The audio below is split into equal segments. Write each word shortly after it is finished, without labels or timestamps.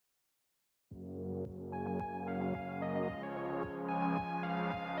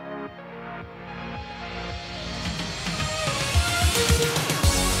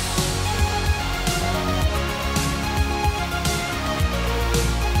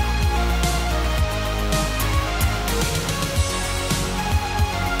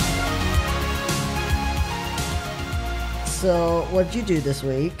So what'd you do this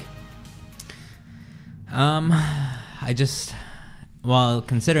week?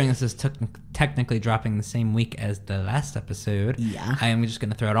 Considering this is technically dropping the same week as the last episode, I am just going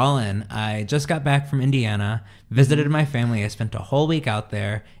to throw it all in. I just got back from Indiana, visited my family. I spent a whole week out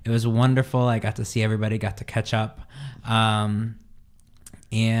there. It was wonderful. I got to see everybody, got to catch up. And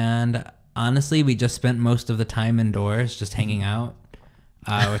honestly, we just spent most of the time indoors just hanging out,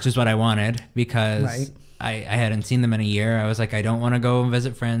 which is what I wanted because I hadn't seen them in a year. I was like, I don't want to go and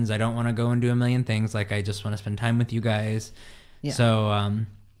visit friends. I don't want to go and do a million things. Like, I just want to spend time with you guys. Yeah. So I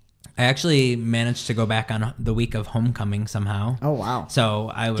actually managed to go back on the week of homecoming somehow. Oh, wow.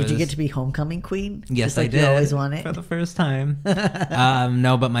 So I was... Did you get to be homecoming queen? Yes, I did. You always wanted? For the first time.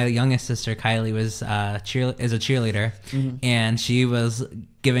 No, but my youngest sister, Kylie, is a cheerleader, and she was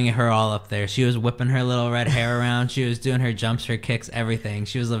giving it her all up there. She was whipping her little red hair around. She was doing her jumps, her kicks, everything.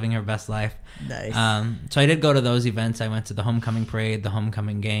 She was living her best life. Nice. So I did go to those events. I went to the homecoming parade, the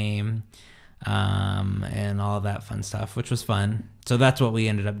homecoming game, and all of that fun stuff, which was fun. So that's what we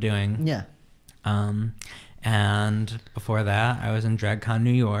ended up doing. Yeah. And before that, I was in DragCon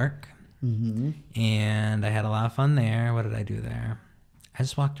New York, and I had a lot of fun there. What did I do there? I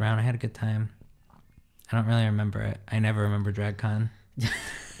just walked around. I had a good time. I don't really remember it. I never remember DragCon.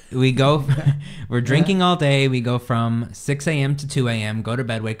 We're drinking all day. We go from 6 a.m. to 2 a.m., go to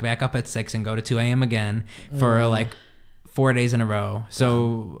bed, wake back up at 6, and go to 2 a.m. again for like 4 days in a row.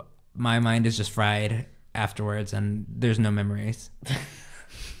 So my mind is just fried afterwards, and there's no memories.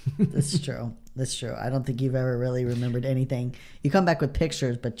 That's true. That's true. I don't think you've ever really remembered anything. You come back with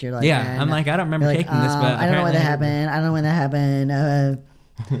pictures, but you're like, I'm like, I don't remember taking this, but I don't know when that happened. I don't know when that happened.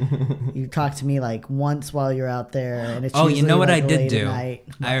 You talk to me like once while you're out there, and it's you know what like I did do? I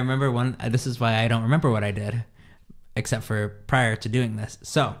remember one. This is why I don't remember what I did, except for prior to doing this.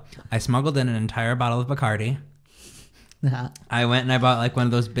 So I smuggled in an entire bottle of Bacardi. I went and I bought like one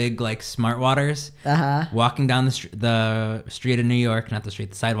of those big like smart waters. Walking down the street in New York, not the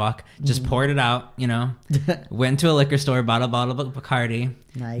street, the sidewalk. Just poured it out. Went to a liquor store, bought a bottle of Bacardi.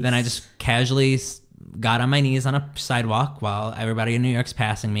 Nice. Then I just casually got on my knees on a sidewalk while everybody in New York's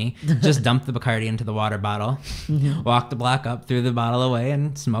passing me, just dumped the Bacardi into the water bottle, walked the block up, threw the bottle away,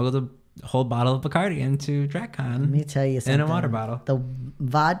 and smuggled a whole bottle of Bacardi into DragCon. Let me tell you something. In a water bottle. The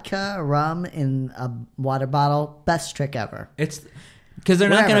vodka, rum in a water bottle, best trick ever. It's... Because they're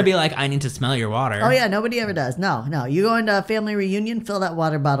not going to be like, I need to smell your water. Oh, yeah. Nobody ever does. No. You go into a family reunion, fill that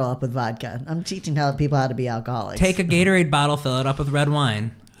water bottle up with vodka. I'm teaching people how to be alcoholics. Take a Gatorade bottle, fill it up with red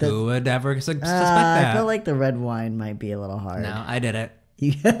wine. Who would ever suspect that? I feel like the red wine might be a little hard. No, I did it.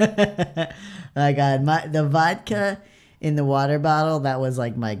 My God. The vodka in the water bottle, that was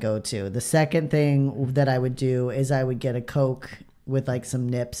like my go-to. The second thing that I would do is I would get a Coke with like some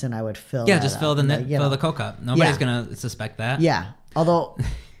nips, and I would fill fill the Coke up. Nobody's going to suspect that. Yeah. Although...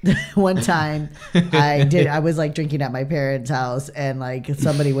 One time I was like drinking at my parents' house, and like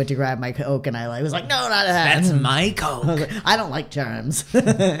somebody went to grab my Coke, and I was like, no, not that. That's my Coke. I was like, I don't like germs.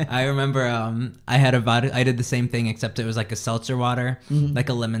 I remember I had a vodka. I did the same thing, except it was like a seltzer water, like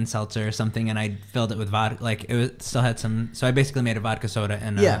a lemon seltzer or something, and I filled it with vodka. Like still had some. So I basically made a vodka soda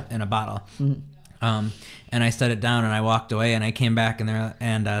in a bottle. And I set it down, and I walked away, and I came back,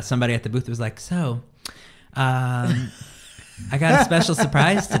 and somebody at the booth was like, so. I got a special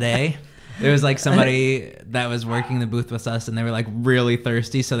surprise today. There was like somebody that was working the booth with us, and they were like really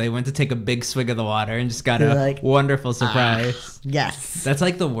thirsty, so they went to take a big swig of the water and just got a wonderful surprise. Yes. That's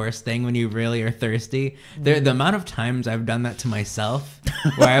like the worst thing when you really are thirsty. The amount of times I've done that to myself,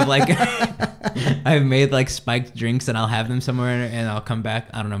 where I've like I've made like spiked drinks, and I'll have them somewhere, and I'll come back.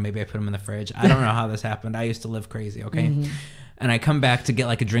 I don't know, maybe I put them in the fridge. I don't know how this happened. I used to live crazy, okay? And I come back to get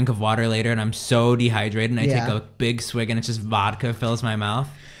like a drink of water later, and I'm so dehydrated, and I take a big swig, and it's just vodka fills my mouth.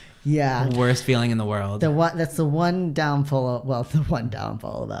 Yeah. Worst feeling in the world. That's the one downfall of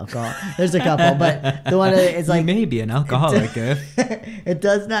alcohol. There's a couple, but the one is like... You may be an alcoholic. It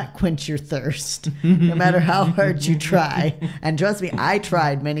does not quench your thirst, no matter how hard you try. And trust me, I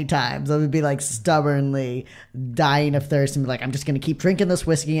tried many times. I would be like stubbornly dying of thirst and be like, I'm just going to keep drinking this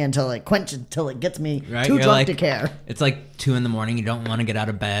whiskey until it gets me too drunk to care. It's like 2 a.m. You don't want to get out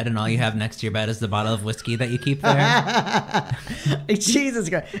of bed, and all you have next to your bed is the bottle of whiskey that you keep there. Jesus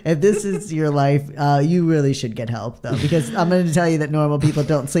Christ. If this is your life, you really should get help, though, because I'm going to tell you that normal people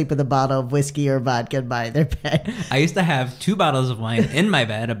don't sleep with a bottle of whiskey or vodka by their bed. I used to have 2 bottles of wine in my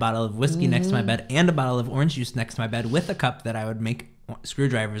bed, a bottle of whiskey next to my bed, and a bottle of orange juice next to my bed with a cup that I would make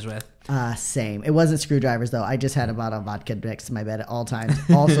screwdrivers with. Same. It wasn't screwdrivers, though. I just had a bottle of vodka next to my bed at all times.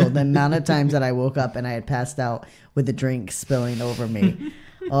 Also, the amount of times that I woke up and I had passed out with the drink spilling over me.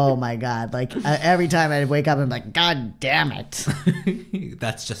 Oh my God. Like every time I'd wake up, I'm like, God damn it.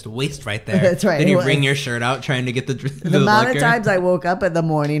 That's just waste right there. That's right. Then you wring your shirt out trying to get the amount liquor. of times I woke up in the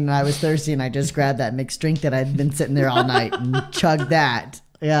morning and I was thirsty and I just grabbed that mixed drink that I'd been sitting there all night and chugged that.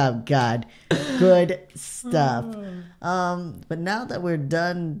 Oh God. Good stuff. But now that we're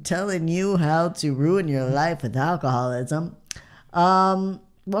done telling you how to ruin your life with alcoholism,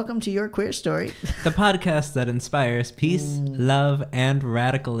 welcome to Your Queer Story. The podcast that inspires peace, love, and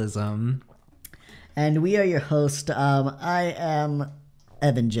radicalism. And we are your host. I am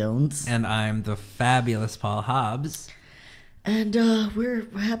Evan Jones. And I'm the fabulous Paul Hobbs. And we're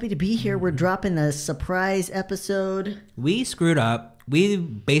happy to be here. We're dropping a surprise episode. We screwed up. We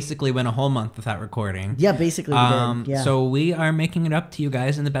basically went a whole month without recording. Yeah, basically we did. Yeah. So we are making it up to you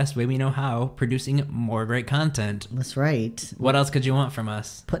guys in the best way we know how, producing more great content. That's right. What else could you want from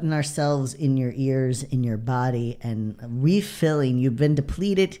us? Putting ourselves in your ears, in your body, and refilling. You've been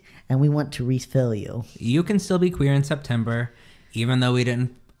depleted, and we want to refill you. You can still be queer in September, even though we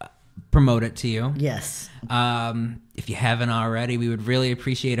didn't promote it to you. Yes. If you haven't already, we would really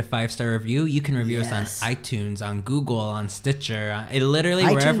appreciate a 5-star review. You can review us on iTunes, on Google, on Stitcher. It literally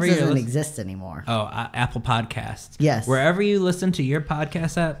iTunes wherever you doesn't exist anymore. Oh, Apple Podcasts. Yes. Wherever you listen to your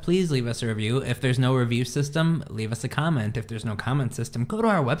podcast at, please leave us a review. If there's no review system, leave us a comment. If there's no comment system, go to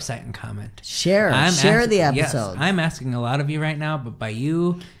our website and comment. Share the episode. Yes, I'm asking a lot of you right now, but by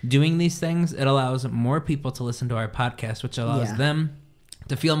you doing these things, it allows more people to listen to our podcast, which allows them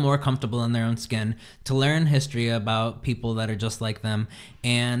to feel more comfortable in their own skin, to learn history about people that are just like them,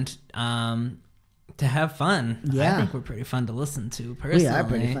 and to have fun. Yeah. I think we're pretty fun to listen to, personally. We are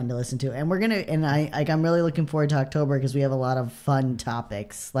pretty fun to listen to. And I'm really looking forward to October because we have a lot of fun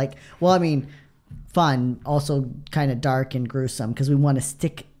topics. Fun, also kind of dark and gruesome because we want to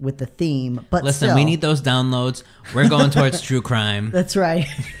stick with the theme. But listen, we need those downloads. We're going towards true crime. That's right.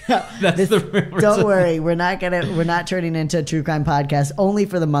 Don't worry, we're not turning into a true crime podcast only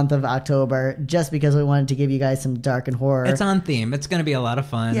for the month of October, just because we wanted to give you guys some dark and horror. It's on theme. It's going to be a lot of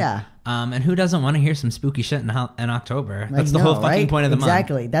fun. Yeah. And who doesn't want to hear some spooky shit in October? That's the whole fucking point of the month.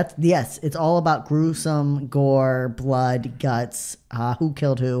 Exactly. It's all about gruesome gore, blood, guts, who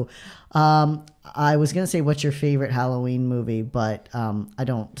killed who. I was going to say, what's your favorite Halloween movie? But I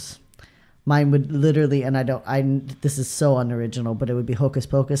don't. Mine would literally, this is so unoriginal, but it would be Hocus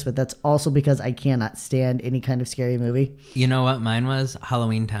Pocus. But that's also because I cannot stand any kind of scary movie. You know what mine was?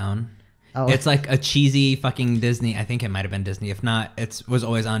 Halloween Town. Oh. It's like a cheesy fucking Disney. I think it might have been Disney. If not, it was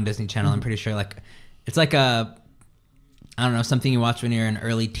always on Disney Channel. I'm pretty sure. It's like I don't know, something you watch when you're in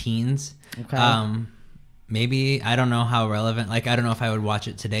early teens. Okay. Maybe, I don't know how relevant. I don't know if I would watch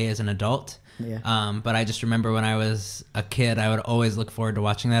it today as an adult. Yeah. But I just remember when I was a kid, I would always look forward to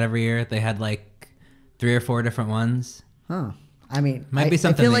watching that every year. They had 3 or 4 different ones. Huh. I mean, might be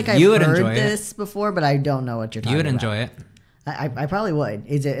something I feel like I've heard this before, but I don't know what you're talking about. You would enjoy it. I probably would.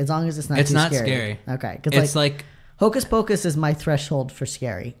 Is it, as long as it's not too scary? It's not scary. Okay. It's like Hocus Pocus is my threshold for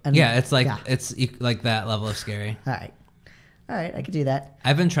scary. And it's like that level of scary. All right, I could do that.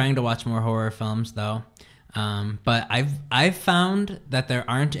 I've been trying to watch more horror films though. But I've found that there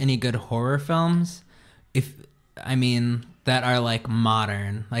aren't any good horror films that are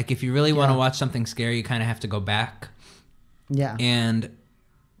modern. If you really want to watch something scary, you kind of have to go back. Yeah. And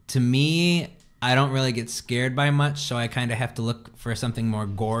to me, I don't really get scared by much, so I kind of have to look for something more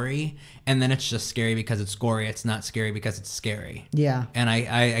gory, and then it's just scary because it's gory. It's not scary because it's scary. Yeah. And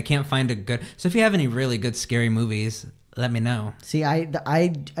I can't find a good. So if you have any really good scary movies, let me know. See,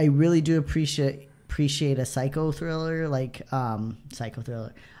 I really do appreciate a psycho thriller, psycho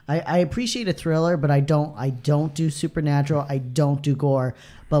thriller. I appreciate a thriller, but I don't do supernatural. I don't do gore,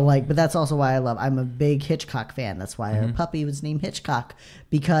 but that's also why I'm a big Hitchcock fan. That's why our puppy was named Hitchcock,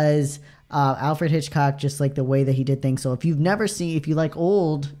 because Alfred Hitchcock, just the way that he did things. So if you like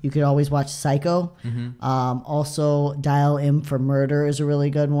old, you could always watch Psycho. Also Dial M for Murder is a really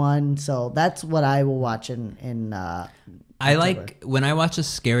good one. So that's what I will watch in I like when I watch a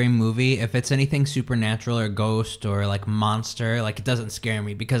scary movie, if it's anything supernatural or ghost or monster, it doesn't scare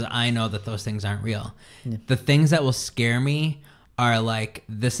me because I know that those things aren't real. Yeah. The things that will scare me are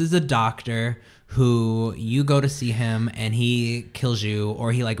this is a doctor who you go to see him and he kills you,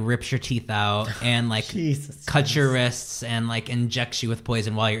 or he rips your teeth out and cuts your wrists and injects you with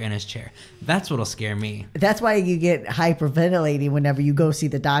poison while you're in his chair. That's what'll scare me. That's why you get hyperventilating whenever you go see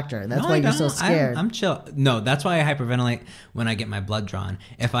the doctor. That's why you're so scared. I'm chill. No, that's why I hyperventilate when I get my blood drawn.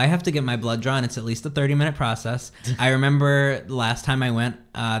 If I have to get my blood drawn, it's at least a 30-minute process. I remember last time I went,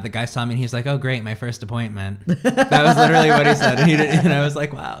 the guy saw me and he was like, "Oh, great, my first appointment." That was literally what he said. And I was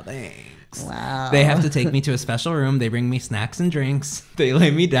like, "Wow, thanks." sex. Wow. They have to take me to a special room. They bring me snacks and drinks. They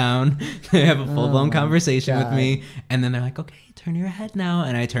lay me down. They have a full-blown conversation with me. And then they're like, okay, turn your head now.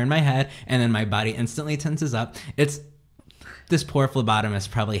 And I turn my head, and then my body instantly tenses up. This poor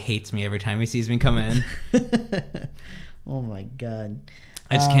phlebotomist probably hates me every time he sees me come in. Oh my God.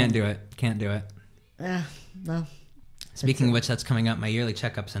 I just can't do it. Can't do it. Yeah, well. Speaking of which, that's coming up. My yearly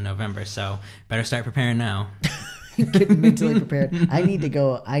checkups in November, so better start preparing now. Get mentally prepared. I need to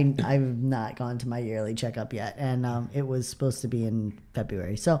go. I've not gone to my yearly checkup yet, and it was supposed to be in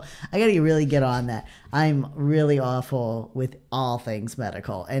February. So I got to really get on that. I'm really awful with all things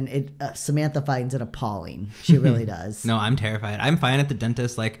medical, and Samantha finds it appalling. She really does. No, I'm terrified. I'm fine at the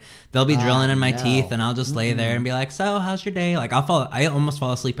dentist. Like, they'll be drilling in my teeth, and I'll just lay there and be like, "So, how's your day?" Like, I almost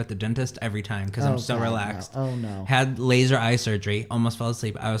fall asleep at the dentist every time because I'm so relaxed. No. Oh no. Had laser eye surgery. Almost fell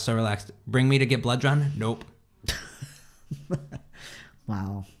asleep. I was so relaxed. Bring me to get blood drawn. Nope.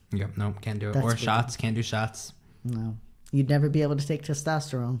 Wow. Yep. Nope. Can't do it. That's Or weird. shots. Can't do shots. No. You'd never be able to take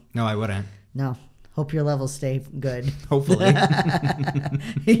testosterone. No, I wouldn't. No. Hope your levels stay good. Hopefully.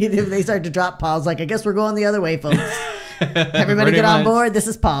 If they start to drop, Paul's like, I guess we're going the other way, folks. Everybody Pretty get on much. board. This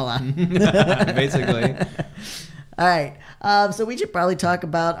is Paula. Basically. All right. So we should probably talk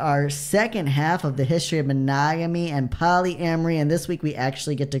about our second half of the history of monogamy and polyamory. And this week we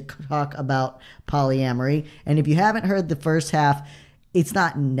actually get to talk about polyamory. And if you haven't heard the first half, it's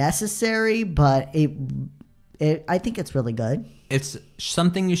not necessary, but I think it's really good. It's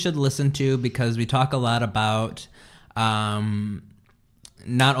something you should listen to because we talk a lot about not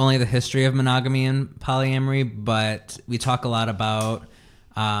only the history of monogamy and polyamory, but we talk a lot about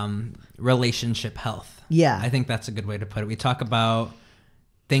relationship health. Yeah. I think that's a good way to put it. We talk about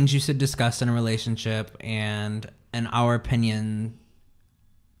things you should discuss in a relationship and our opinion,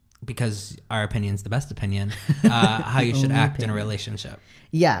 because our opinion's the best opinion, how you should act in a relationship.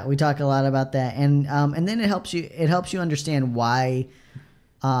 Yeah, we talk a lot about that, and then it helps you understand why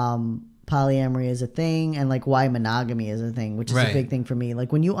polyamory is a thing and like why monogamy is a thing, which is a big thing for me.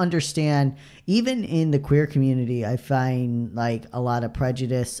 Like when you understand, even in the queer community, I find like a lot of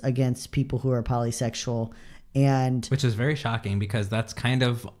prejudice against people who are polysexual, and which is very shocking because that's kind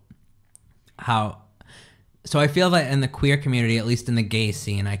of how. So I feel that in the queer community, at least in the gay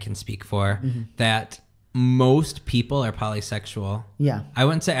scene, I can speak for that. Most people are polysexual. Yeah. I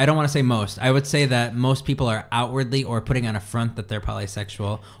don't want to say most. I would say that most people are outwardly or putting on a front that they're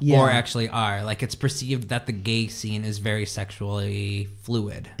polysexual or actually are. Like it's perceived that the gay scene is very sexually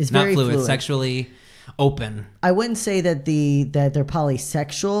fluid. It's not very fluid. Sexually open. I wouldn't say that they're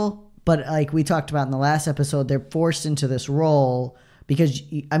polysexual, but like we talked about in the last episode, they're forced into this role because,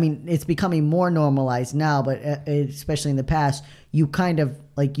 I mean, it's becoming more normalized now, but especially in the past, you kind of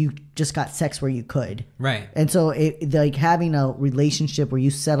like you just got sex where you could. Right. And so like having a relationship where you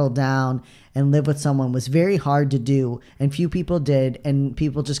settle down and live with someone was very hard to do, and few people did, and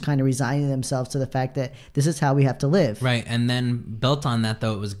people just kind of resigned themselves to the fact that this is how we have to live. Right. And then built on that,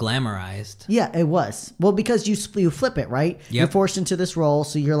 though, it was glamorized. Yeah, it was. Well, because you flip it, right? Yep. You're forced into this role,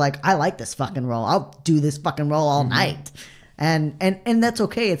 so you're like, I like this fucking role. I'll do this fucking role all night. And that's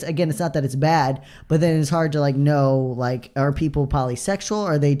okay. It's not that it's bad, but then it's hard to like know, like, are people polysexual,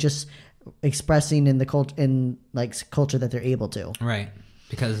 or are they just expressing in the culture that they're able to? Right.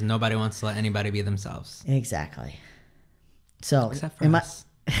 Because nobody wants to let anybody be themselves. Exactly. So except for us.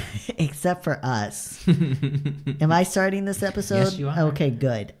 Except for us. Am I starting this episode? Yes, you are. Okay,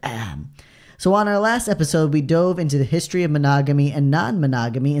 good. So on our last episode, we dove into the history of monogamy and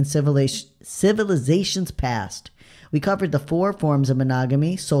non-monogamy in civilizations past. We covered the 4 forms of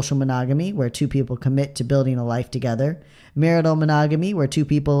monogamy: social monogamy, where 2 people commit to building a life together; marital monogamy, where 2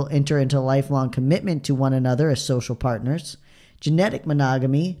 people enter into a lifelong commitment to one another as social partners; genetic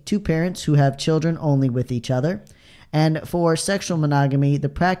monogamy, 2 parents who have children only with each other; and for sexual monogamy, the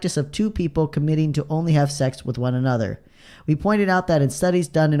practice of 2 people committing to only have sex with one another. We pointed out that in studies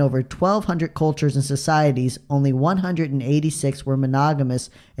done in over 1,200 cultures and societies, only 186 were monogamous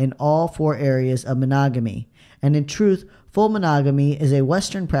in all 4 areas of monogamy. And in truth, full monogamy is a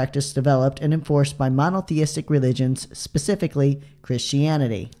Western practice developed and enforced by monotheistic religions, specifically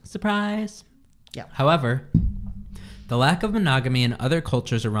Christianity. Surprise! Yeah. However, the lack of monogamy in other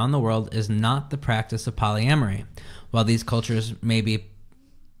cultures around the world is not the practice of polyamory. While these cultures may be...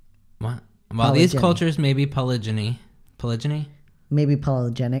 What? While these cultures may be polygyny... Polygyny? Maybe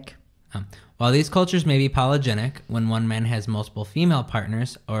polygenic. While these cultures may be polygenic, when one man has multiple female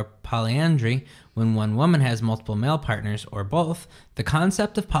partners, or polyandry, when one woman has multiple male partners, or both, the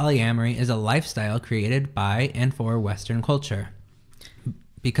concept of polyamory is a lifestyle created by and for Western culture.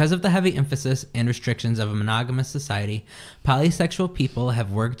 Because of the heavy emphasis and restrictions of a monogamous society, polysexual people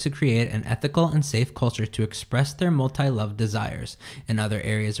have worked to create an ethical and safe culture to express their multi-love desires. In other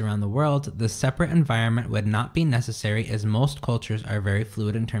areas around the world, this separate environment would not be necessary, as most cultures are very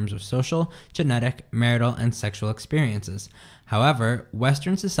fluid in terms of social, genetic, marital, and sexual experiences. However,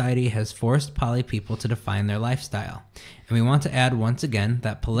 Western society has forced poly people to define their lifestyle. And we want to add once again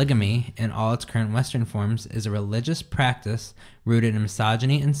that polygamy, in all its current Western forms, is a religious practice rooted in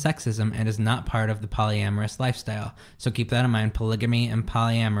misogyny and sexism and is not part of the polyamorous lifestyle. So keep that in mind. Polygamy and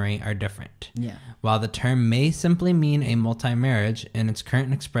polyamory are different. Yeah. While the term may simply mean a multi-marriage, in its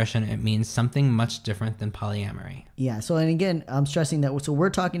current expression, it means something much different than polyamory. Yeah. So, and again, I'm stressing that. So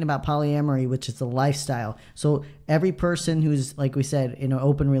we're talking about polyamory, which is the lifestyle. So every person who's, like we said, in an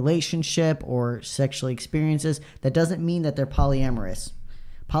open relationship or sexually experiences, that doesn't mean that they're polyamorous.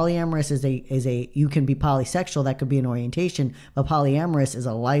 Polyamorous is a you can be polysexual, that could be an orientation, but polyamorous is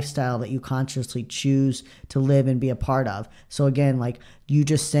a lifestyle that you consciously choose to live and be a part of. So again, like you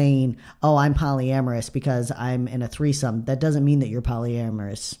just saying, oh, I'm polyamorous because I'm in a threesome, that doesn't mean that you're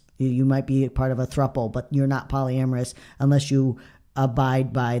polyamorous. You might be a part of a throuple, but you're not polyamorous unless you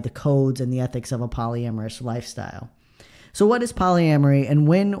abide by the codes and the ethics of a polyamorous lifestyle. So what is polyamory, and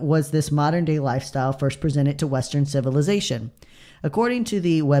when was this modern day lifestyle first presented to Western civilization? According to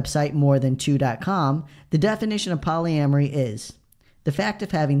the website morethan2.com, the definition of polyamory is the fact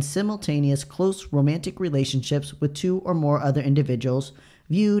of having simultaneous close romantic relationships with two or more other individuals,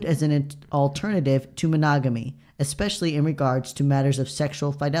 viewed as an alternative to monogamy, especially in regards to matters of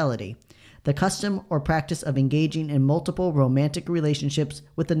sexual fidelity. The custom or practice of engaging in multiple romantic relationships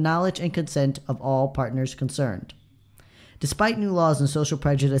with the knowledge and consent of all partners concerned. Despite new laws and social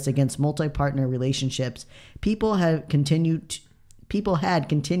prejudice against multi-partner relationships, people had continued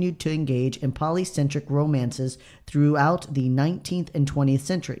to engage in polycentric romances throughout the 19th and 20th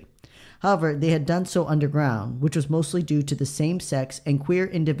century. However, they had done so underground, which was mostly due to the same-sex and queer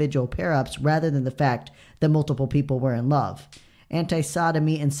individual pair-ups rather than the fact that multiple people were in love.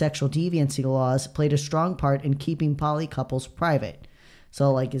 Anti-sodomy and sexual deviancy laws played a strong part in keeping poly couples private.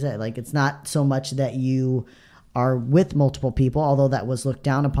 So like I said, like it's not so much that you are with multiple people, although that was looked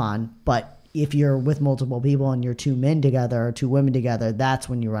down upon, but if you're with multiple people and you're two men together or two women together, that's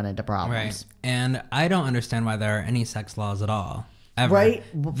when you run into problems. Right. And I don't understand why there are any sex laws at all. Ever. Right.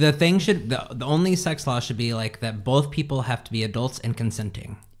 The only sex law should be like that both people have to be adults and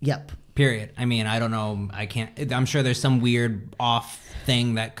consenting. Yep. Period. I mean, I don't know. I'm sure there's some weird off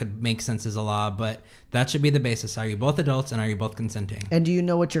thing that could make sense as a law, but that should be the basis. Are you both adults and are you both consenting? And do you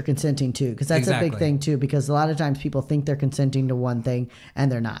know what you're consenting to? Because that's a big thing too, because a lot of times people think they're consenting to one thing and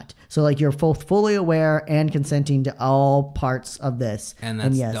they're not. So like you're both fully aware and consenting to all parts of this. And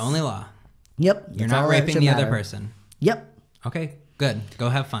that's the only law. Yep. You're not raping the other person. Yep. Okay, good. Go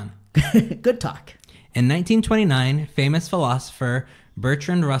have fun. Good talk. In 1929, famous philosopher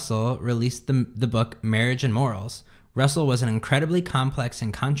Bertrand Russell released the book Marriage and Morals. Russell was an incredibly complex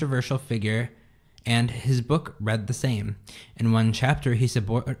and controversial figure, and his book read the same. In one chapter, he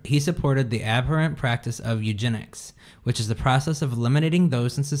supported the abhorrent practice of eugenics, which is the process of eliminating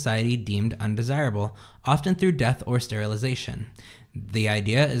those in society deemed undesirable, often through death or sterilization. The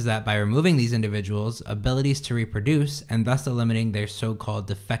idea is that by removing these individuals' abilities to reproduce and thus eliminating their so-called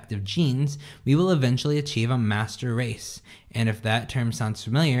defective genes, we will eventually achieve a master race. And if that term sounds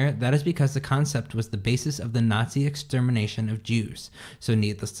familiar, that is because the concept was the basis of the Nazi extermination of Jews. So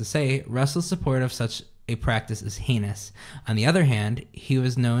needless to say, Russell's support of such a practice is heinous. On the other hand, he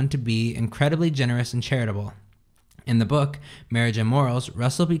was known to be incredibly generous and charitable. In the book, Marriage and Morals,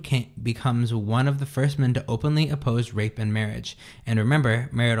 Russell becomes one of the first men to openly oppose rape in marriage. And remember,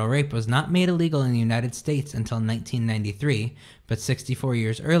 marital rape was not made illegal in the United States until 1993, but 64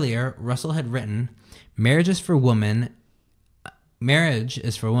 years earlier, Russell had written, Marriage is for women,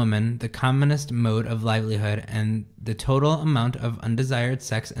 the commonest mode of livelihood, and the total amount of undesired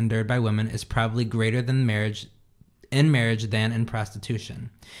sex endured by women is probably greater than in marriage than in prostitution.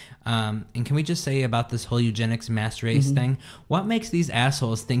 And can we just say about this whole eugenics mass race thing, what makes these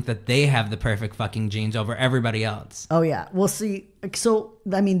assholes think that they have the perfect fucking genes over everybody else? Oh yeah. Well, see, so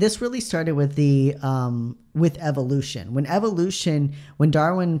I mean, this really started with the with evolution. When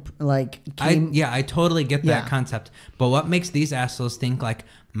Darwin came. I totally get that concept. But what makes these assholes think like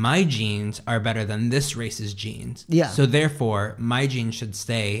my genes are better than this race's genes? Yeah. So therefore, my genes should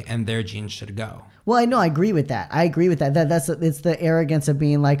stay and their genes should go. Well, I know, I agree with that. It's the arrogance of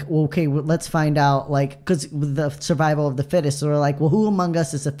being like, well, okay, let's find out, like, because the survival of the fittest. So we're like, well, who among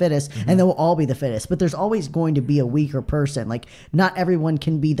us is the fittest? And then we'll all be the fittest. But there's always going to be a weaker person. Like, not everyone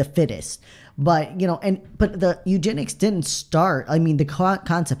can be the fittest. But, but the eugenics didn't start. I mean, the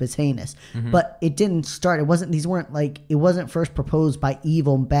concept is heinous, but it didn't start. It wasn't first proposed by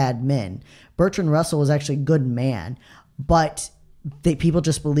evil, bad men. Bertrand Russell was actually a good man, but people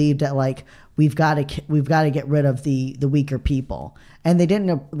just believed that like we've got to get rid of the weaker people, and they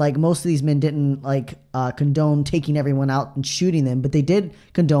didn't most of these men didn't condone taking everyone out and shooting them, but they did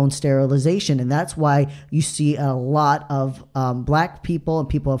condone sterilization, and that's why you see a lot of black people and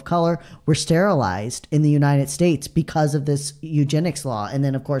people of color were sterilized in the United States because of this eugenics law, and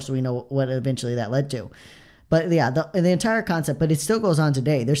then of course we know what eventually that led to. But yeah, the entire concept, but it still goes on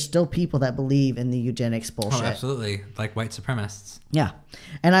today. There's still people that believe in the eugenics bullshit. Oh, absolutely. Like white supremacists. Yeah.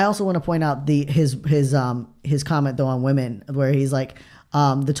 And I also want to point out his comment though on women, where he's like,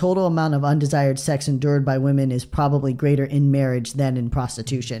 the total amount of undesired sex endured by women is probably greater in marriage than in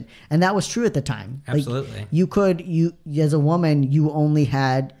prostitution. And that was true at the time. Absolutely. You as a woman,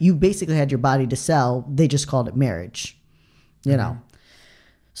 you basically had your body to sell. They just called it marriage, you know.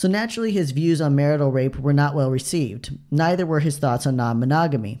 So naturally, his views on marital rape were not well received. Neither were his thoughts on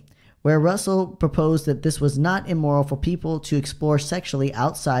non-monogamy, where Russell proposed that this was not immoral for people to explore sexually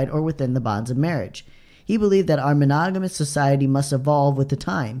outside or within the bonds of marriage. He believed that our monogamous society must evolve with the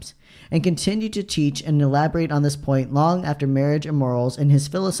times, and continued to teach and elaborate on this point long after marriage and morals and his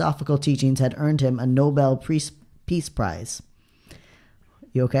philosophical teachings had earned him a Nobel Peace Prize.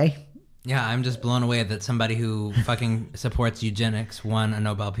 You okay? Yeah, I'm just blown away that somebody who fucking supports eugenics won a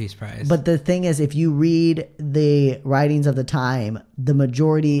Nobel Peace Prize. But the thing is, if you read the writings of the time, the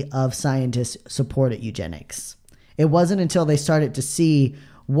majority of scientists supported eugenics. It wasn't until they started to see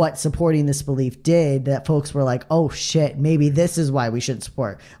what supporting this belief did that folks were like, oh shit, maybe this is why we should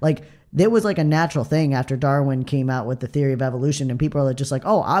support. Like, there was like a natural thing after Darwin came out with the theory of evolution, and people are just like,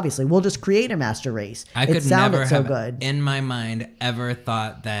 oh, obviously, we'll just create a master race. I could never have, in my mind, ever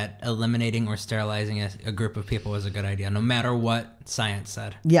thought that eliminating or sterilizing a group of people was a good idea, no matter what science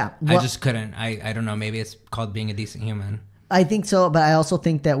said. Yeah. Well, I just couldn't. I don't know. Maybe it's called being a decent human. I think so, but I also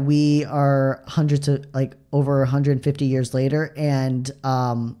think that we are over 150 years later, and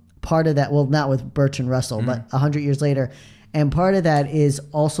part of that, well, not with Bertrand Russell, but 100 years later. And part of that is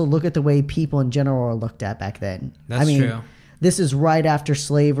also look at the way people in general are looked at back then. That's true. This is right after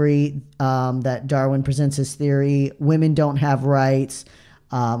slavery that Darwin presents his theory. Women don't have rights.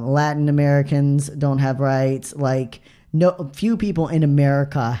 Latin Americans don't have rights. Few people in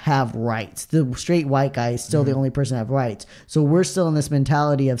America have rights. The straight white guy is still the only person that have rights. So we're still in this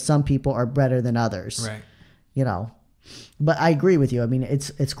mentality of some people are better than others. Right. But I agree with you. I mean,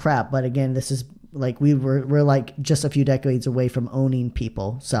 it's crap. But again, this is we're like just a few decades away from owning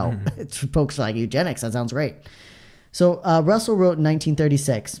people. So it's folks like eugenics. That sounds great. So Russell wrote in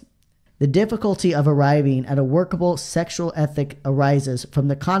 1936, the difficulty of arriving at a workable sexual ethic arises from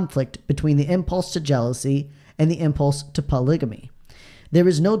the conflict between the impulse to jealousy and the impulse to polygamy. There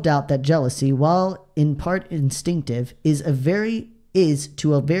is no doubt that jealousy, while in part instinctive, is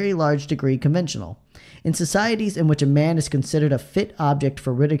to a very large degree conventional. In societies in which a man is considered a fit object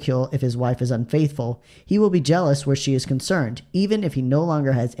for ridicule if his wife is unfaithful, he will be jealous where she is concerned, even if he no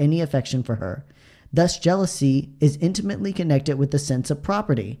longer has any affection for her. Thus, jealousy is intimately connected with the sense of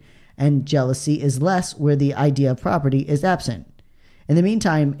property, and jealousy is less where the idea of property is absent. In the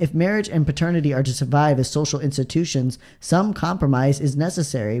meantime, if marriage and paternity are to survive as social institutions, some compromise is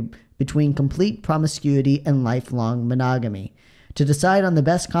necessary between complete promiscuity and lifelong monogamy. To decide on the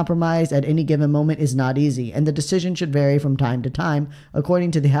best compromise at any given moment is not easy, and the decision should vary from time to time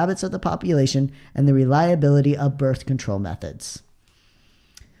according to the habits of the population and the reliability of birth control methods.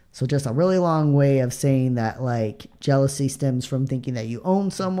 So just a really long way of saying that jealousy stems from thinking that you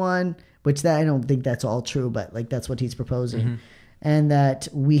own someone, which I don't think that's all true, but that's what he's proposing. And that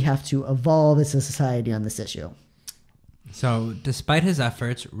we have to evolve as a society on this issue. So, despite his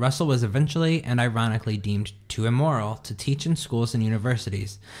efforts, Russell was eventually and ironically deemed too immoral to teach in schools and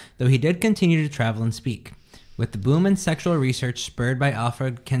universities, though he did continue to travel and speak. With the boom in sexual research spurred by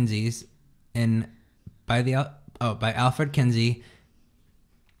Alfred Kinsey's With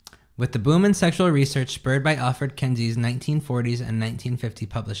the boom in sexual research spurred by Alfred Kinsey's 1940s and 1950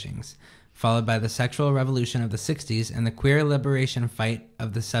 publishings, followed by the sexual revolution of the 60s and the queer liberation fight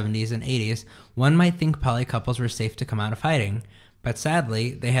of the 70s and 80s, one might think poly couples were safe to come out of hiding. But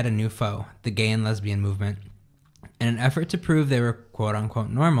sadly, they had a new foe, the gay and lesbian movement. In an effort to prove they were quote-unquote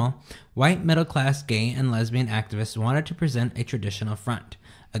normal, white middle-class gay and lesbian activists wanted to present a traditional front.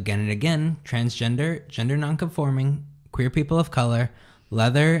 Again and again, transgender, gender nonconforming, queer people of color,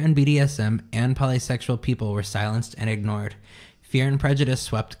 leather and BDSM, and polysexual people were silenced and ignored. Fear and prejudice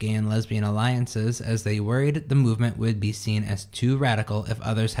swept gay and lesbian alliances as they worried the movement would be seen as too radical if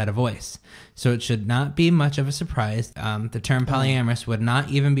others had a voice. So it should not be much of a surprise. The term polyamorous would not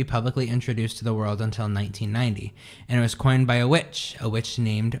even be publicly introduced to the world until 1990, and it was coined by a witch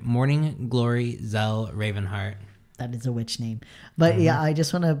named Morning Glory Zell Ravenheart. That is a witch name. But yeah, I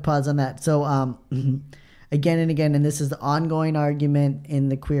just want to pause on that. So again and again, and this is the ongoing argument in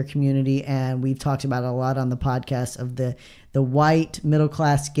the queer community, and we've talked about it a lot on the podcast, of the white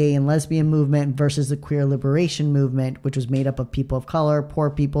middle-class gay and lesbian movement versus the queer liberation movement, which was made up of people of color, poor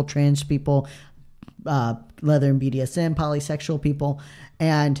people, trans people, leather and BDSM, polysexual people.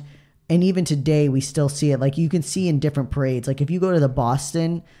 And even today, we still see it. Like, you can see in different parades. Like, if you go to the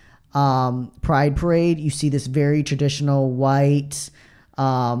Boston Pride Parade, you see this very traditional white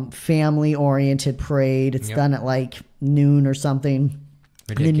family-oriented parade. It's done at like noon or something.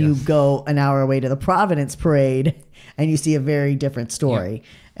 Ridiculous. And then you go an hour away to the Providence Parade, and you see a very different story.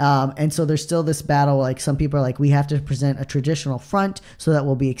 And so there's still this battle. Like, some people are like, we have to present a traditional front so that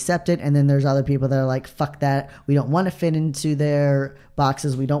we'll be accepted. And then there's other people that are like, fuck that. We don't want to fit into their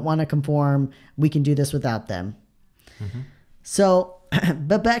boxes. We don't want to conform. We can do this without them. So,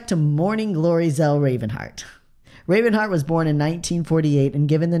 but back to Morning Glory Zell Ravenheart. Ravenheart was born in 1948 and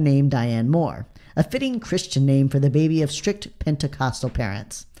given the name Diane Moore, a fitting Christian name for the baby of strict Pentecostal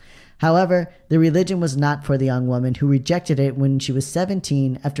parents. However, the religion was not for the young woman, who rejected it when she was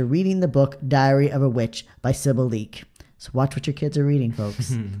 17 after reading the book Diary of a Witch by Sybil Leek. So watch what your kids are reading,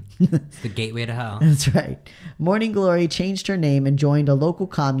 folks. It's the gateway to hell. That's right. Morning Glory changed her name and joined a local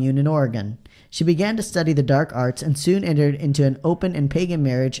commune in Oregon. She began to study the dark arts and soon entered into an open and pagan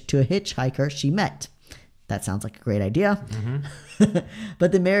marriage to a hitchhiker she met. That sounds like a great idea.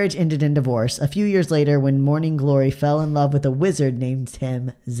 But the marriage ended in divorce a few years later when Morning Glory fell in love with a wizard named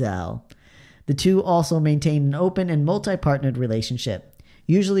Tim Zell. The two also maintained an open and multi-partnered relationship,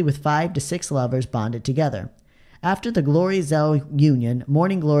 usually with 5 to 6 lovers bonded together. After the Glory Zell union,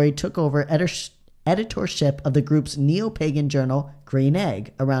 Morning Glory took over editorship of the group's neo-pagan journal Green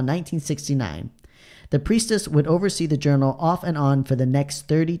Egg around 1969. The priestess would oversee the journal off and on for the next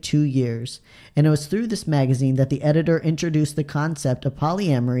 32 years, and it was through this magazine that the editor introduced the concept of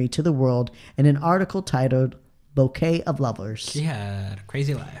polyamory to the world in an article titled Bouquet of Lovers. She had a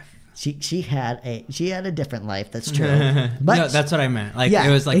crazy life. She had a different life. That's true. But no, that's what I meant. Like,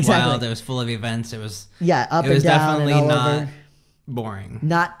 it was like wild. It was full of events. It was up and down, and all not over. Boring.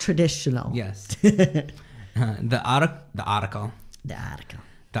 Not traditional. Yes. The article.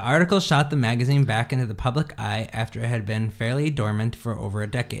 The article shot the magazine back into the public eye after it had been fairly dormant for over a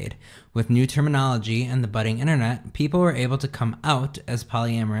decade. With new terminology and the budding internet, people were able to come out as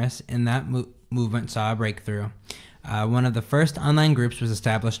polyamorous, and that movement saw a breakthrough. One of the first online groups was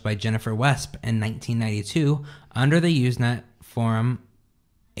established by Jennifer Wesp in 1992 under the Usenet forum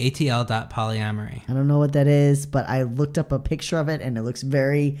atl.polyamory. I don't know what that is, but I looked up a picture of it, and it looks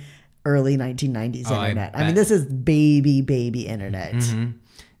very early 1990s internet. I mean, this is baby internet.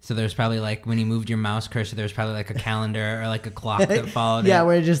 So there's probably, like, when you moved your mouse cursor, there's probably like a calendar or like a clock that followed it.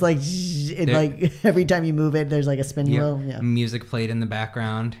 Where it just like, like every time you move it, there's like a spinning wheel. Yeah. Music played in the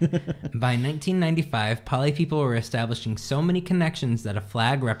background. By 1995, poly people were establishing so many connections that a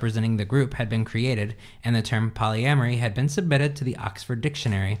flag representing the group had been created, and the term polyamory had been submitted to the Oxford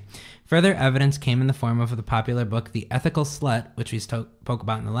Dictionary. Further evidence came in the form of the popular book The Ethical Slut, which we spoke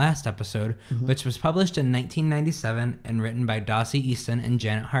about in the last episode, which was published in 1997 and written by Dossie Easton and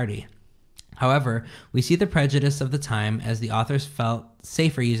Janet Hardy. However, we see the prejudice of the time, as the authors felt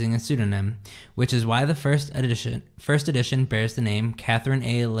safer using a pseudonym, which is why the first edition bears the name Catherine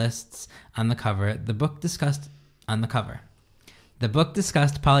A. Lists on the cover. The book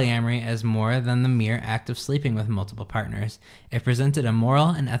discussed polyamory as more than the mere act of sleeping with multiple partners. It presented a moral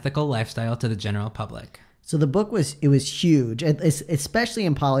and ethical lifestyle to the general public. So the book was huge, especially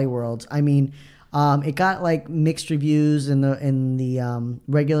in poly worlds. I mean, it got like mixed reviews in the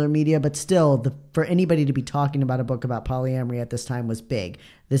regular media, but still, for anybody to be talking about a book about polyamory at this time was big.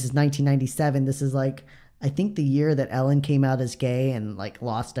 This is 1997. This is like, I think, the year that Ellen came out as gay and like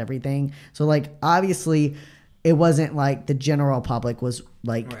lost everything. So like, obviously, it wasn't like the general public was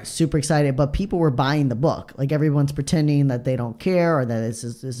like super excited, but people were buying the book. Like, everyone's pretending that they don't care or that this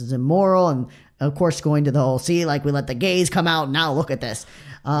is immoral, and of course going to the whole, see, like, we let the gays come out, now look at this.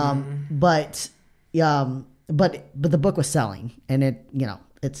 But the book was selling, and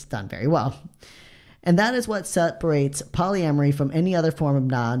it's done very well. And that is what separates polyamory from any other form of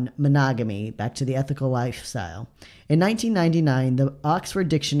non-monogamy, back to the ethical lifestyle. In 1999, the Oxford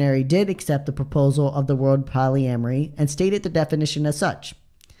Dictionary did accept the proposal of the word polyamory and stated the definition as such: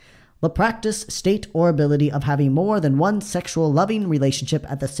 The practice, state, or ability of having more than one sexual loving relationship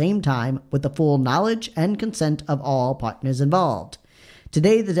at the same time with the full knowledge and consent of all partners involved.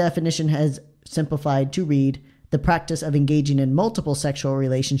 Today, the definition has simplified to read, the practice of engaging in multiple sexual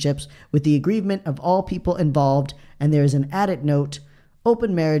relationships with the agreement of all people involved, and there is an added note,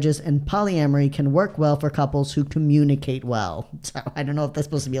 open marriages and polyamory can work well for couples who communicate well. So I don't know if that's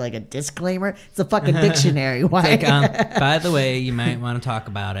supposed to be like a disclaimer. It's a fucking dictionary. Why? It's like, by the way, you might want to talk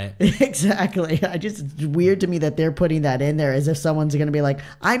about it. Exactly. It's weird to me that they're putting that in there as if someone's going to be like,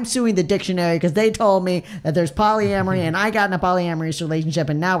 I'm suing the dictionary because they told me that there's polyamory and I got in a polyamorous relationship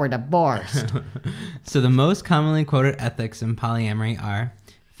and now we're divorced. So the most commonly quoted ethics in polyamory are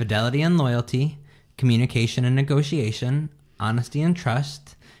fidelity and loyalty, communication and negotiation, honesty and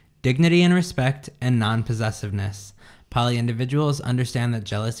trust, dignity and respect, and non-possessiveness. Poly individuals understand that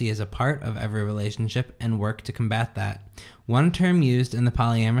jealousy is a part of every relationship and work to combat that. One term used in the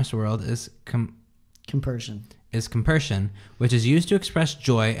polyamorous world is compersion, which is used to express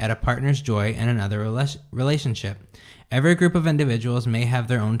joy at a partner's joy in another relationship. Every group of individuals may have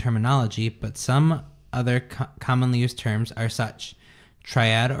their own terminology, but some other commonly used terms are such.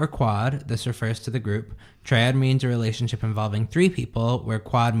 Triad or quad, this refers to the group. Triad means a relationship involving 3 people, where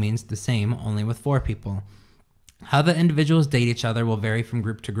quad means the same, only with 4 people. How the individuals date each other will vary from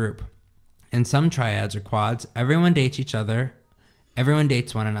group to group. In some triads or quads, everyone dates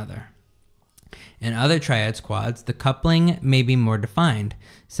one another. In other triads, quads, the coupling may be more defined.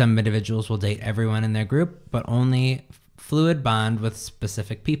 Some individuals will date everyone in their group, but only fluid bond with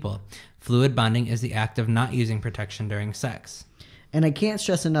specific people. Fluid bonding is the act of not using protection during sex. And I can't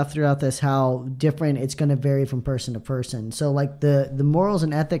stress enough throughout this how different it's going to vary from person to person. So like the morals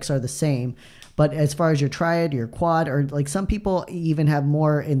and ethics are the same, but as far as your triad, your quad, or like some people even have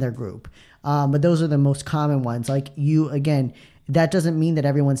more in their group. But those are the most common ones. Like you, again, that doesn't mean that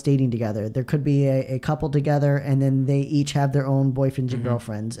everyone's dating together. There could be a couple together and then they each have their own boyfriends and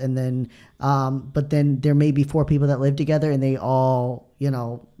girlfriends. And then, but then there may be 4 people that live together and they all,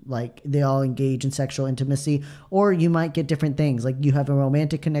 like they all engage in sexual intimacy, or you might get different things. Like you have a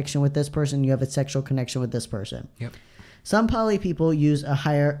romantic connection with this person, you have a sexual connection with this person. Yep. Some poly people use a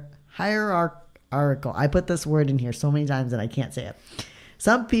hierarchical. I put this word in here so many times that I can't say it.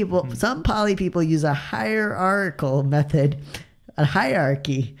 Some poly people use a hierarchical method, a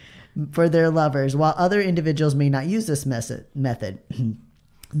hierarchy for their lovers, while other individuals may not use this method.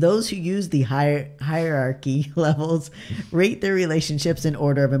 Those who use the hierarchy levels rate their relationships in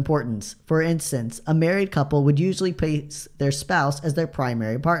order of importance. For instance, a married couple would usually place their spouse as their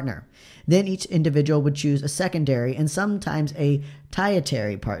primary partner. Then each individual would choose a secondary and sometimes a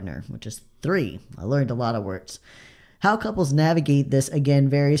tertiary partner, which is 3. I learned a lot of words. How couples navigate this again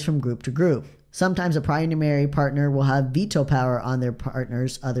varies from group to group. Sometimes a primary partner will have veto power on their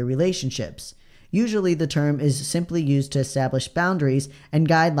partner's other relationships. Usually the term is simply used to establish boundaries and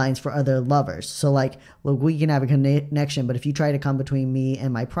guidelines for other lovers. So like, look, we can have a connection, but if you try to come between me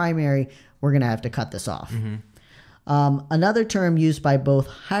and my primary, we're going to have to cut this off. Another term used by both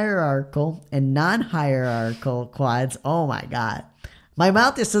hierarchical and non-hierarchical quads. Oh my God. My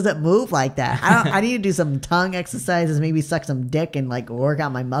mouth just doesn't move like that. I need to do some tongue exercises, maybe suck some dick and like work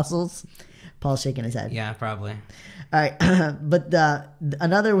out my muscles. Paul's shaking his head. Yeah, probably. All right, but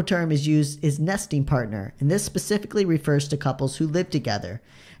another term is nesting partner, and this specifically refers to couples who live together.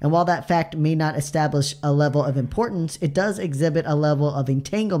 And while that fact may not establish a level of importance, it does exhibit a level of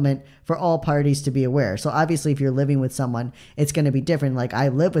entanglement for all parties to be aware. So obviously, if you're living with someone, it's going to be different. Like I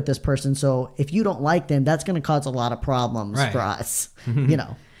live with this person, so if you don't like them, that's going to cause a lot of problems for us.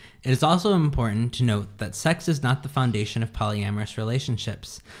 It is also important to note that sex is not the foundation of polyamorous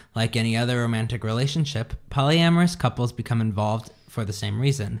relationships. Like any other romantic relationship, polyamorous couples become involved for the same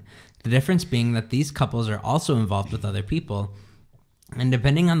reason. The difference being that these couples are also involved with other people. And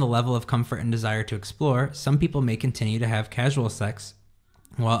depending on the level of comfort and desire to explore, some people may continue to have casual sex,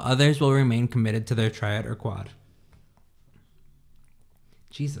 while others will remain committed to their triad or quad.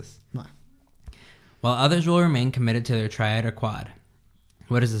 Jesus. What? While others will remain committed to their triad or quad.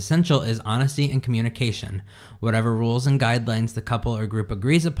 What is essential is honesty and communication. Whatever rules and guidelines the couple or group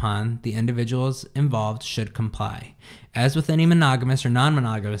agrees upon, the individuals involved should comply. As with any monogamous or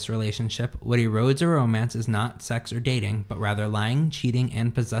non-monogamous relationship, what erodes a romance is not sex or dating, but rather lying, cheating,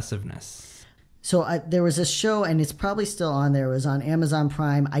 and possessiveness. So there was a show, and it's probably still on there. It was on Amazon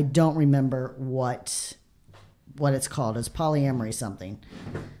Prime. I don't remember what it's called. It's Polyamory something.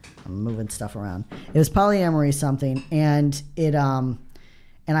 I'm moving stuff around. It was Polyamory something, and it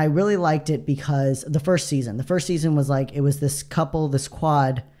and I really liked it because the first season was like, it was this couple, this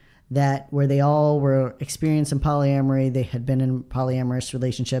quad where they all were experienced in polyamory. They had been in polyamorous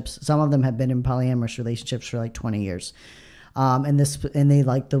relationships. Some of them had been in polyamorous relationships for like 20 years. And they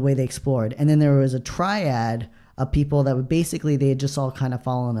liked the way they explored. And then there was a triad of people that would basically, they had just all kind of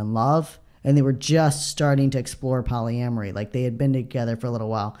fallen in love, and they were just starting to explore polyamory. Like they had been together for a little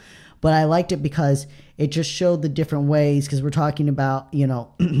while. But I liked it because it just showed the different ways, because we're talking about,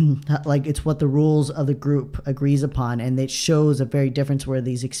 like it's what the rules of the group agrees upon. And it shows a very difference where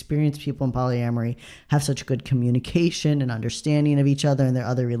these experienced people in polyamory have such good communication and understanding of each other and their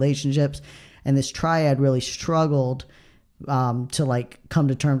other relationships. And this triad really struggled to like come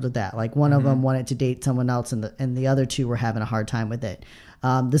to terms with that. Like one of them wanted to date someone else, and the other two were having a hard time with it.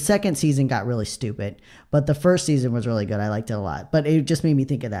 The second season got really stupid, but the first season was really good. I liked it a lot, but it just made me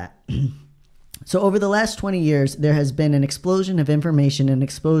think of that. So over the last 20 years, there has been an explosion of information and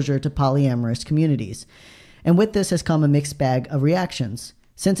exposure to polyamorous communities. And with this has come a mixed bag of reactions.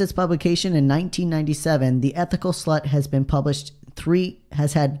 Since its publication in 1997, The Ethical Slut has been published The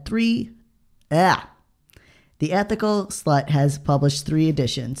Ethical Slut has published 3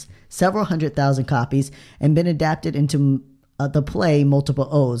 editions, several 100,000 copies, and been adapted into the play Multiple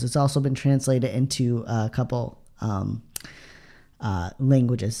O's. It's also been translated into a couple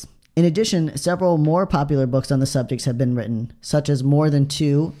languages. In addition, several more popular books on the subjects have been written, such as More Than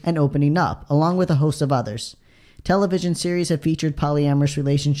Two and Opening Up, along with a host of others. Television series have featured polyamorous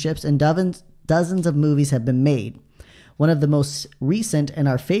relationships, and dozens of movies have been made. One of the most recent and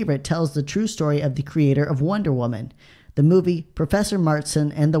our favorite tells the true story of the creator of Wonder Woman. The movie Professor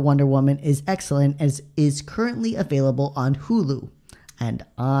Marston and the Wonder Woman is excellent, as is currently available on Hulu. And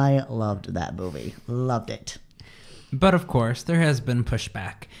I loved that movie. Loved it. But of course, there has been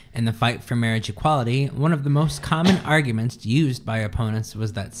pushback. In the fight for marriage equality, one of the most common arguments used by opponents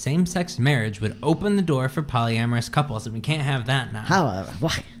was that same-sex marriage would open the door for polyamorous couples, and we can't have that now. However,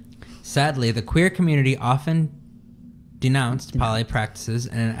 why? Sadly, the queer community often denounced poly practices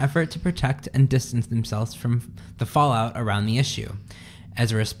in an effort to protect and distance themselves from the fallout around the issue.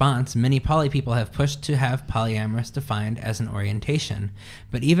 As a response, many poly people have pushed to have polyamorous defined as an orientation,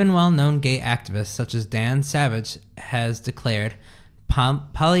 but even well-known gay activists such as Dan Savage has declared,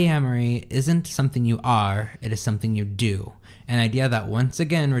 polyamory isn't something you are, it is something you do. An idea that once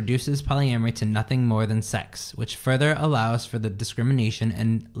again reduces polyamory to nothing more than sex, which further allows for the discrimination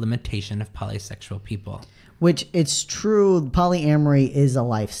and limitation of polysexual people. Which, it's true, polyamory is a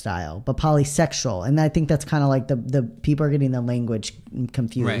lifestyle, but polysexual, and I think that's kind of like the people are getting the language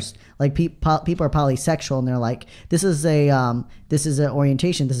confused. Right. Like people are polysexual, and they're like, this is an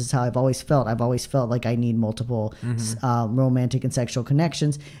orientation. This is how I've always felt. I've always felt like I need multiple romantic and sexual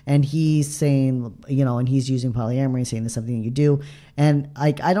connections. And he's saying, and he's using polyamory, saying there's something that you do. And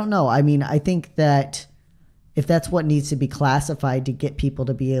I don't know. I mean, I think that if that's what needs to be classified to get people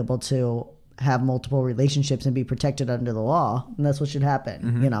to be able to have multiple relationships and be protected under the law, and that's what should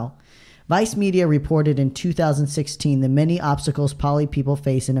happen. Vice Media reported in 2016 the many obstacles poly people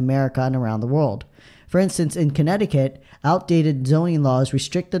face in America and around the world. For instance, in Connecticut, outdated zoning laws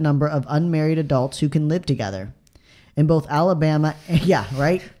restrict the number of unmarried adults who can live together. In both Alabama, yeah,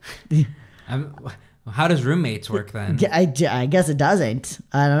 right? How does roommates work then? I guess it doesn't.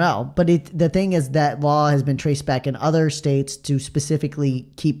 I don't know. But the thing is that law has been traced back in other states to specifically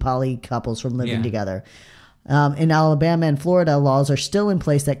keep poly couples from living together. In Alabama and Florida, laws are still in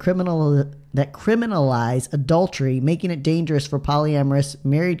place that criminalize adultery, making it dangerous for polyamorous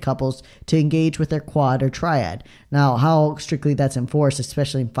married couples to engage with their quad or triad. Now, how strictly that's enforced,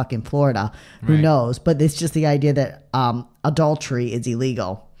 especially in fucking Florida, who knows? But it's just the idea that adultery is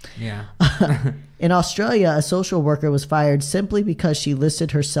illegal. Yeah. In Australia, a social worker was fired simply because she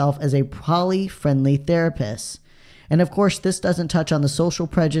listed herself as a poly-friendly therapist. And of course, this doesn't touch on the social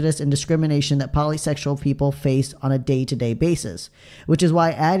prejudice and discrimination that polysexual people face on a day-to-day basis, which is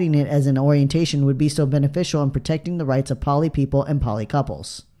why adding it as an orientation would be so beneficial in protecting the rights of poly people and poly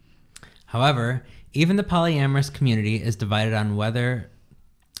couples. However, even the polyamorous community is divided on whether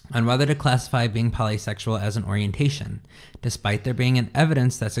to classify being polysexual as an orientation, despite there being an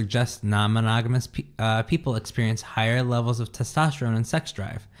evidence that suggests non-monogamous people experience higher levels of testosterone and sex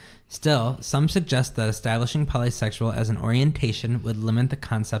drive. Still, some suggest that establishing polysexual as an orientation would limit the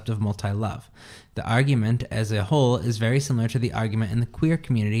concept of multi-love. The argument as a whole is very similar to the argument in the queer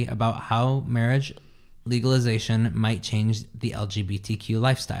community about how marriage legalization might change the LGBTQ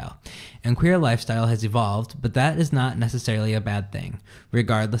lifestyle. And queer lifestyle has evolved, but that is not necessarily a bad thing.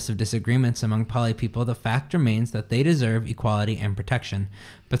 Regardless of disagreements among poly people, the fact remains that they deserve equality and protection.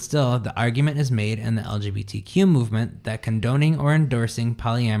 But still, the argument is made in the LGBTQ movement that condoning or endorsing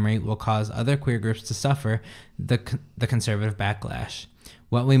polyamory will cause other queer groups to suffer the conservative backlash.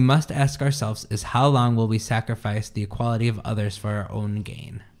 What we must ask ourselves is how long will we sacrifice the equality of others for our own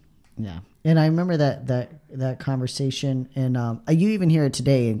gain? Yeah. And I remember that conversation, and you even hear it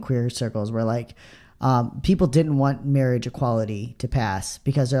today in queer circles where like people didn't want marriage equality to pass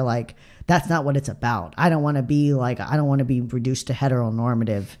because they're like, that's not what it's about. I don't want to be reduced to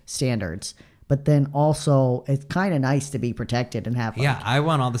heteronormative standards. But then also, it's kind of nice to be protected and have. Yeah, I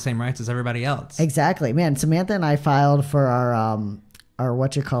want all the same rights as everybody else. Exactly, man. Samantha and I filed for our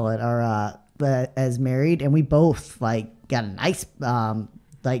what you call it, our as married, and we both like got a nice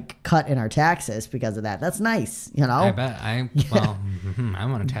like cut in our taxes because of that. That's nice, you know. I bet. I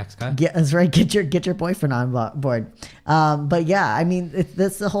want a tax cut. Yeah, that's right. Get your boyfriend on board. But yeah, I mean,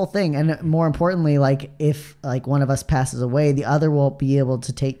 that's the whole thing. And more importantly, like if like one of us passes away, the other will be able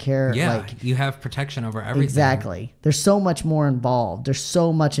to take care. Yeah, like, you have protection over everything. Exactly. There's so much more involved. There's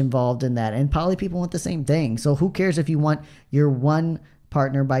so much involved in that, and poly people want the same thing. So who cares if you want your one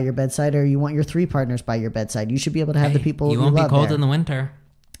partner by your bedside or you want your 3 partners by your bedside? You should be able to have the people you won't be cold there. in the winter.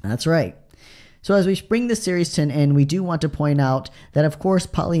 That's right. So as we bring this series to an end, we do want to point out that, of course,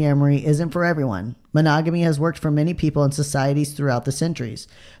 polyamory isn't for everyone. Monogamy has worked for many people in societies throughout the centuries,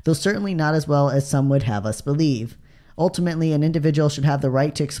 though certainly not as well as some would have us believe. Ultimately, an individual should have the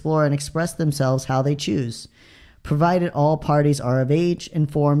right to explore and express themselves how they choose, provided all parties are of age,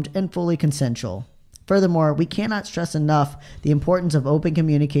 informed, and fully consensual. Furthermore, we cannot stress enough the importance of open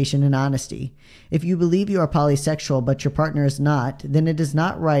communication and honesty. If you believe you are polysexual but your partner is not, then it is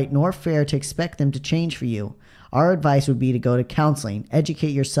not right nor fair to expect them to change for you. Our advice would be to go to counseling,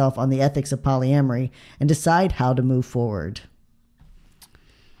 educate yourself on the ethics of polyamory, and decide how to move forward.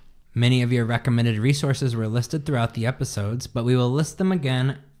 Many of your recommended resources were listed throughout the episodes, but we will list them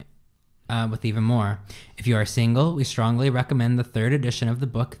again with even more. If you are single, we strongly recommend the 3rd edition of the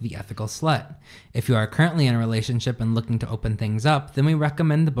book, The Ethical Slut. If you are currently in a relationship and looking to open things up, then we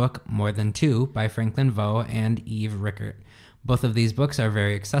recommend the book More Than Two by Franklin Vo and Eve Rickert. Both of these books are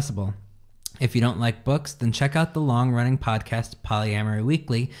very accessible. If you don't like books, then check out the long-running podcast Polyamory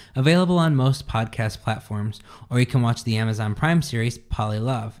Weekly, available on most podcast platforms, or you can watch the Amazon Prime series Poly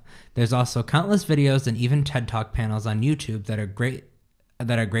Love. There's also countless videos and even TED Talk panels on YouTube that are great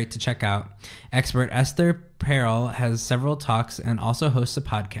to check out. Expert Esther Perel has several talks and also hosts a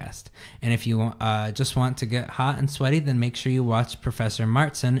podcast. And if you just want to get hot and sweaty, then make sure you watch Professor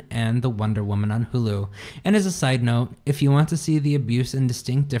Martson and The Wonder Woman on Hulu. And as a side note, if you want to see the abuse and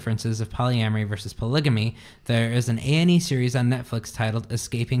distinct differences of polyamory versus polygamy, there is an A&E series on Netflix titled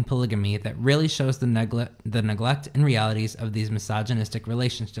Escaping Polygamy that really shows the neglect and realities of these misogynistic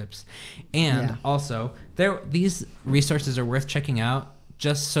relationships. And also, these resources are worth checking out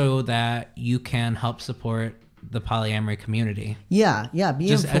just so that you can help support the polyamory community. Yeah, be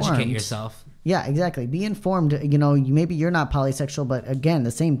just informed. Just educate yourself. Yeah, exactly. Be informed. You know, maybe you're not polysexual, but again, the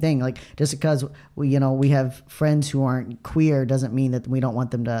same thing. Like just because we have friends who aren't queer doesn't mean that we don't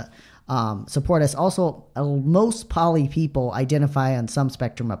want them to support us. Also, most poly people identify on some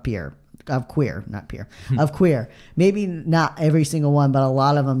spectrum of queer. Maybe not every single one, but a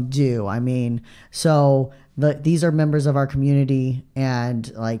lot of them do. I mean, so these are members of our community,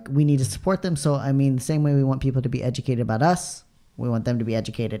 and like we need to support them. So I mean, the same way we want people to be educated about us, we want them to be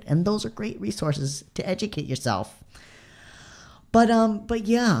educated, and those are great resources to educate yourself. But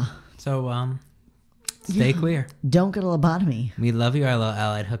yeah. So stay queer. Don't get a lobotomy. We love you, our little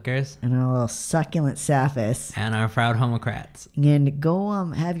allied hookers, and our little succulent sapphis, and our proud homocrats. And go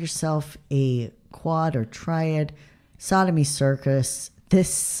have yourself a quad or triad sodomy circus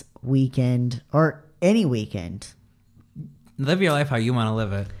this weekend or any weekend. Live your life how you want to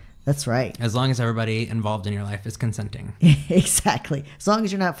live it. That's right. As long as everybody involved in your life is consenting. Exactly. As long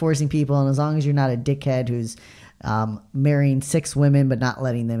as you're not forcing people, and as long as you're not a dickhead who's marrying 6 women but not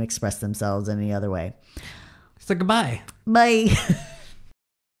letting them express themselves in any other way. So goodbye. Bye.